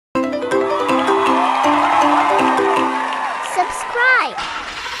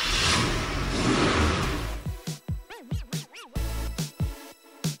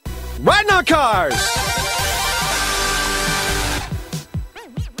the cars!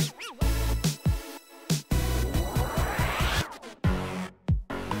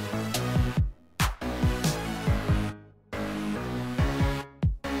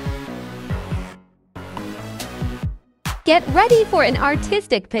 Get ready for an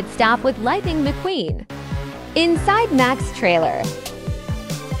artistic pit stop with Lightning McQueen. Inside Mack's trailer.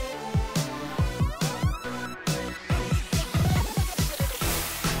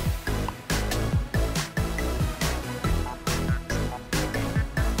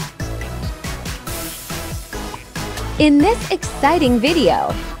 In this exciting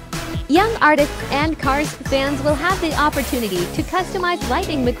video, young artists and Cars fans will have the opportunity to customize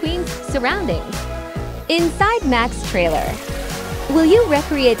Lightning McQueen's surroundings. Inside Mack's trailer, will you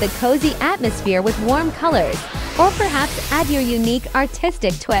recreate the cozy atmosphere with warm colors, or perhaps add your unique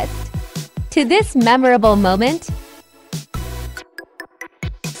artistic twist to this memorable moment?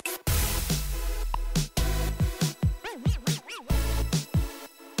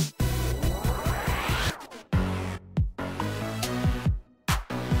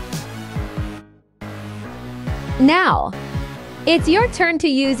 Now, it's your turn to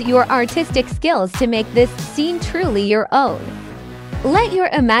use your artistic skills to make this scene truly your own. Let your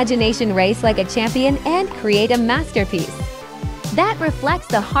imagination race like a champion and create a masterpiece that reflects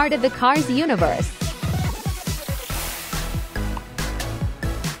the heart of the Cars universe.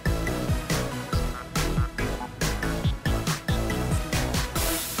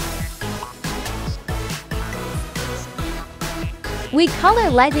 We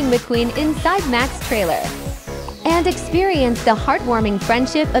color Lightning McQueen inside Mack's trailer and experience the heartwarming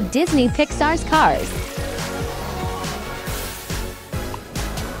friendship of Disney-Pixar's Cars.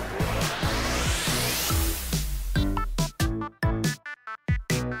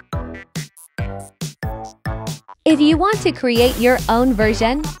 If you want to create your own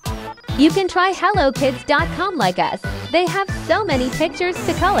version, you can try HelloKids.com like us. They have so many pictures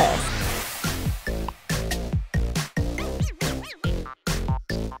to color.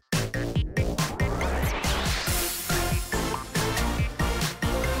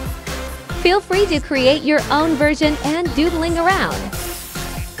 Feel free to create your own version and doodling around.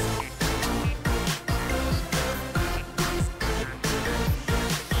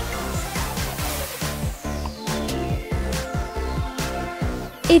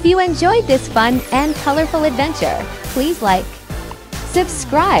 If you enjoyed this fun and colorful adventure, please like,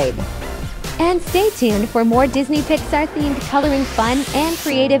 subscribe, and stay tuned for more Disney-Pixar themed coloring fun and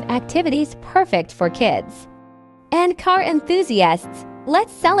creative activities perfect for kids and car enthusiasts.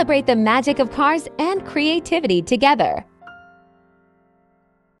 Let's celebrate the magic of Cars and creativity together.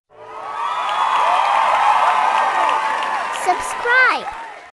 Subscribe!